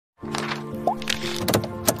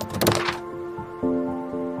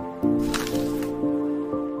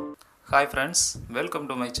Hi friends, welcome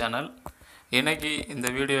to my channel. இன்னைக்கு இந்த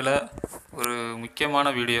வீடியோவில் ஒரு முக்கியமான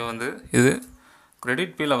வீடியோ இது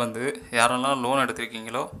KreditBeeல யாரெல்லாம் லோன்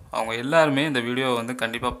எடுத்திருக்கீங்களோ அவங்க எல்லாருமே இந்த வீடியோவை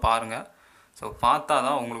கண்டிப்பாக பாருங்கள். ஸோ பார்த்தா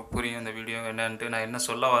தான் உங்களுக்கு புரியும் இந்த வீடியோ என்னன்ட்டு நான் என்ன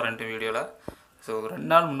சொல்ல வரேன்ட்டு வீடியோவில். ஸோ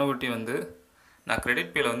 2 நாள் முன்னக்கூட்டி நான்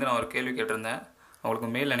KreditBeeல நான் ஒரு கேள்வி கேட்டிருந்தேன்,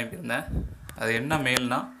 அவங்களுக்கு மெயில் அனுப்பியிருந்தேன். அது என்ன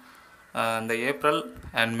மெயில்னால், இந்த ஏப்ரல்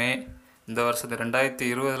அண்ட் மே இந்த வருஷத்து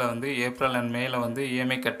 2020 ஏப்ரல் அண்ட் மேல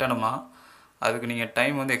இஎம்ஐ கட்டணுமா, அதுக்கு நீங்கள்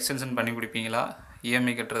டைம் எக்ஸ்டென்ஷன் பண்ணி கொடுப்பீங்களா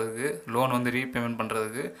இஎம்ஐ கட்டுறதுக்கு, லோன் ரீபேமெண்ட்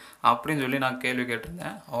பண்ணுறதுக்கு அப்படின்னு சொல்லி நான் கேள்வி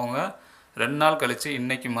கேட்டிருந்தேன். அவங்க 2 நாள் கழித்து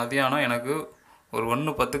இன்றைக்கி மதியானம் எனக்கு ஒரு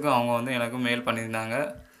 1:10க்கு அவங்க எனக்கு மெயில் பண்ணியிருந்தாங்க,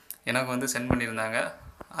 எனக்கு சென்ட் பண்ணியிருந்தாங்க.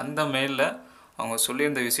 அந்த மெயிலில் அவங்க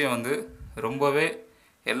சொல்லியிருந்த விஷயம் ரொம்பவே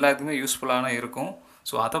எல்லாத்துக்குமே யூஸ்ஃபுல்லான இருக்கும்.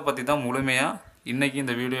 ஸோ அதை பற்றி தான் முழுமையாக இன்றைக்கி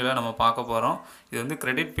இந்த வீடியோவில் நம்ம பார்க்க போகிறோம். இது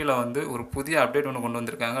KreditBeeல ஒரு புதிய அப்டேட் ஒன்று கொண்டு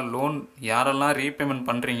வந்திருக்காங்க. லோன் யாரெல்லாம் ரீபேமெண்ட்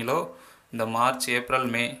பண்ணுறீங்களோ இந்த மார்ச் ஏப்ரல்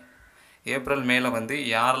மேல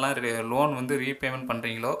யாரெல்லாம் லோன் ரீபேமெண்ட்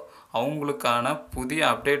பண்ணுறீங்களோ அவங்களுக்கான புதிய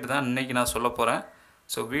அப்டேட் தான் இன்றைக்கி நான் சொல்ல போகிறேன்.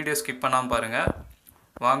 ஸோ வீடியோ ஸ்கிப் பண்ணாமல் பாருங்கள்.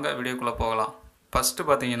 வாங்க வீடியோக்குள்ளே போகலாம். ஃபஸ்ட்டு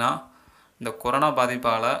பார்த்தீங்கன்னா, இந்த கொரோனா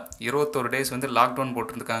பாதிப்பால் 21 டேஸ் லாக்டவுன்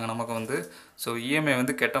போட்டிருந்துருக்காங்க நமக்கு. ஸோ இஎம்ஐ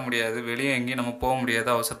கட்ட முடியாது, வெளியே எங்கேயும் நம்ம போக முடியாது,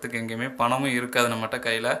 அவசரத்துக்கு எங்கேயுமே பணமும் இருக்காது நம்மகிட்ட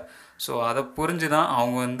கையில். ஸோ அதை புரிஞ்சு தான்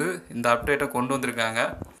அவங்க இந்த அப்டேட்டை கொண்டு வந்திருக்காங்க.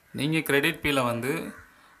 நீங்கள் KreditBeeல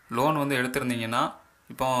லோன் எடுத்திருந்தீங்கன்னா,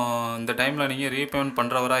 இப்போ இந்த டைமில் நீங்கள் ரீபேமெண்ட்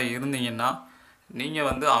பண்ணுறவராக இருந்தீங்கன்னா நீங்கள்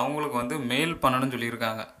அவங்களுக்கு மெயில் பண்ணணும்னு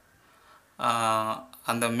சொல்லியிருக்காங்க.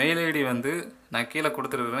 அந்த மெயில் ஐடி நான் கீழே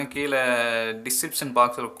கொடுத்துருக்குறேன், கீழே டிஸ்கிரிப்ஷன்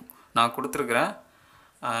பாக்ஸில் நான் கொடுத்துருக்குறேன்.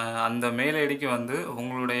 அந்த மெயில் ஐடிக்கு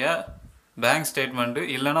உங்களுடைய பேங்க் ஸ்டேட்மெண்ட்டு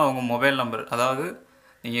இல்லைன்னா உங்கள் மொபைல் நம்பர், அதாவது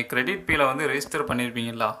நீங்கள் KreditBeeல ரெஜிஸ்டர்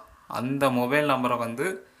பண்ணியிருப்பீங்களா அந்த மொபைல் நம்பரை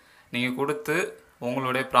நீங்கள் கொடுத்து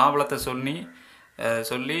உங்களுடைய ப்ராப்ளத்தை சொல்லி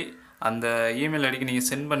அந்த இமெயில் ஐடிக்கு நீங்கள்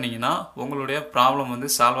சென்ட் பண்ணிங்கன்னா உங்களுடைய ப்ராப்ளம்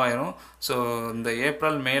சால்வ் ஆகிரும். ஸோ இந்த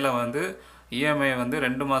ஏப்ரல் மேல இஎம்ஐ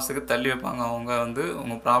 2 மாதத்துக்கு தள்ளி வைப்பாங்க. அவங்க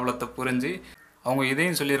உங்கள் ப்ராப்ளத்தை புரிஞ்சு அவங்க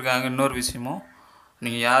இதையும் சொல்லியிருக்காங்க. இன்னொரு விஷயமும்,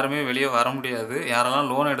 நீங்கள் யாருமே வெளியே வர முடியாது. யாரெல்லாம்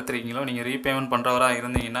லோன் எடுத்துருக்கீங்களோ நீங்கள் ரீபேமெண்ட் பண்ணுறவராக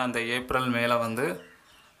இருந்தீங்கன்னா அந்த ஏப்ரல் மேல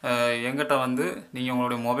எங்கிட்ட நீங்கள்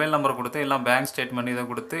உங்களுடைய மொபைல் நம்பரை கொடுத்து எல்லாம் பேங்க் ஸ்டேட்மெண்ட் இதை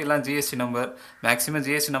கொடுத்து எல்லாம் GST number, maximum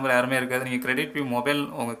GST number யாருமே இருக்காது. நீங்கள் KreditBee மொபைல்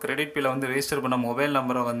உங்கள் KreditBeeல ரெஜிஸ்டர் பண்ண மொபைல்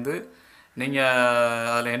நம்பரை நீங்கள்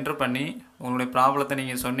அதில் என்ட்ரு பண்ணி உங்களுடைய ப்ராப்ளத்தை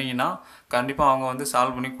நீங்கள் சொன்னீங்கன்னா கண்டிப்பாக அவங்க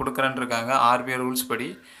சால்வ் பண்ணி கொடுக்குறேன்னு இருக்காங்க ஆர்பிஐ ரூல்ஸ் படி.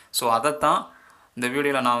 ஸோ அதைத்தான் இந்த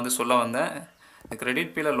வீடியோவில் நான் சொல்ல வந்தேன். இந்த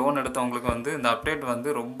KreditBeeல லோன் எடுத்தவங்களுக்கு இந்த அப்டேட்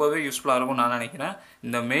ரொம்பவே யூஸ்ஃபுல்லாக இருக்கும்னு நான் நினைக்கிறேன்.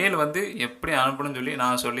 இந்த மெயில் எப்படி அனுப்பணும்னு சொல்லி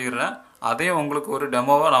நான் சொல்லிடுறேன். அதையும் உங்களுக்கு ஒரு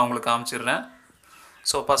டெமோவாக நான் உங்களுக்கு காமிச்சிடுறேன்.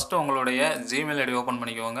 ஸோ ஃபஸ்ட்டு உங்களுடைய ஜிமெயில் ஐடி ஓப்பன்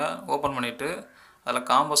பண்ணிக்கோங்க. ஓப்பன் பண்ணிவிட்டு அதில்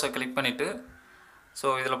காம்போஸை கிளிக் பண்ணிவிட்டு, ஸோ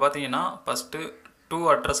இதில் பார்த்தீங்கன்னா ஃபஸ்ட்டு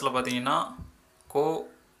அட்ரஸில் பார்த்தீங்கன்னா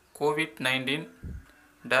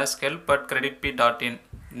covid19-help@kreditbee.in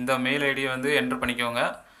இந்த மெயில் ஐடியை என்ட்ரு பண்ணிக்கோங்க.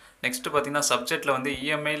 நெக்ஸ்ட்டு பார்த்தீங்கன்னா சப்ஜெக்டில்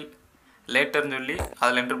இஎம்ஐ லேட்டர்னு சொல்லி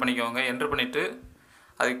அதில் என்ட்ரு பண்ணிக்கோங்க. என்ட்ரு பண்ணிவிட்டு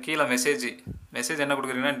அதுக்கு கீழே மெசேஜ் என்ன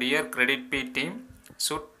கொடுக்குறீங்கன்னா, dear KreditBee team,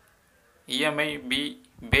 should EMI B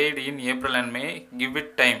paid in April and May, give it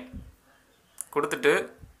time கொடுத்துட்டு,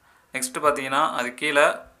 நெக்ஸ்ட்டு பார்த்தீங்கன்னா அது கீழே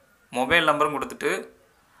மொபைல் நம்பரும் கொடுத்துட்டு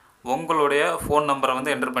உங்களுடைய ஃபோன் நம்பரை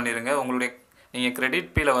என்ட்ரு பண்ணிடுங்க. நீங்கள்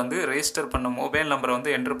KreditBeeல ரெஜிஸ்டர் பண்ண மொபைல் நம்பரை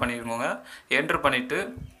என்ட்ரு பண்ணிடுங்க. என்ட்ரு பண்ணிவிட்டு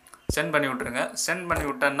சென்ட் பண்ணி விட்ருங்க. சென்ட் பண்ணி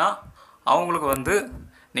விட்டேன்னா அவங்களுக்கு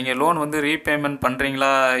நீங்கள் லோன் ரீபேமெண்ட் பண்ணுறீங்களா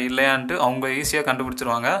இல்லையான்ட்டு அவங்க ஈஸியாக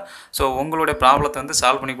கண்டுபிடிச்சிருவாங்க. ஸோ உங்களுடைய ப்ராப்ளத்தை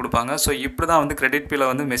சால்வ் பண்ணி கொடுப்பாங்க. ஸோ இப்படி தான் KreditBeeல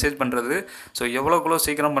மெசேஜ் பண்ணுறது. ஸோ எவ்வளோக்குள்ளோ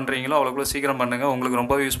சீக்கிரம் பண்ணுறீங்களோ அவ்வளோக்குள்ளோ சீக்கிரம் பண்ணுங்கள், உங்களுக்கு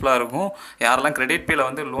ரொம்ப யூஸ்ஃபுல்லாக இருக்கும். யாரெல்லாம் KreditBeeல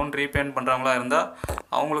லோன் ரீபேமெண்ட் பண்ணுறவங்களா இருந்தால்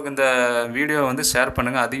அவங்களுக்கு இந்த வீடியோ ஷேர்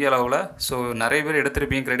பண்ணுங்கள் அதிக அளவில். ஸோ நிறைய பேர்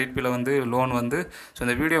எடுத்திருப்பீங்க KreditBeeல லோன் ஸோ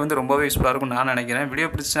இந்த வீடியோ ரொம்பவே யூஸ்ஃபுல்லாக இருக்கும்னு நான் நினைக்கிறேன். வீடியோ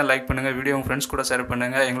பிடிச்சா லைக் பண்ணுங்கள், வீடியோ உங்கள் ஃப்ரெண்ட்ஸ் கூட ஷேர்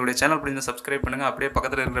பண்ணுங்கள். எங்களுடைய சேனல் பிடிச்சா சப்ஸ்கிரைப் பண்ணுங்கள். அப்படியே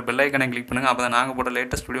பக்கத்தில் இருக்கிற பெல் ஐக்கனை கிளிக் பண்ணுங்கள். அப்போ தான் நாங்கள் போட்ட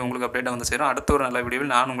லேட்டஸ்ட் வீடியோ உங்களுக்கு அப்டேட்டாக சேரும். அடுத்த ஒரு நல்ல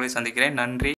வீடியோவில் நான் உங்களை சந்திக்கிறேன். நன்றி.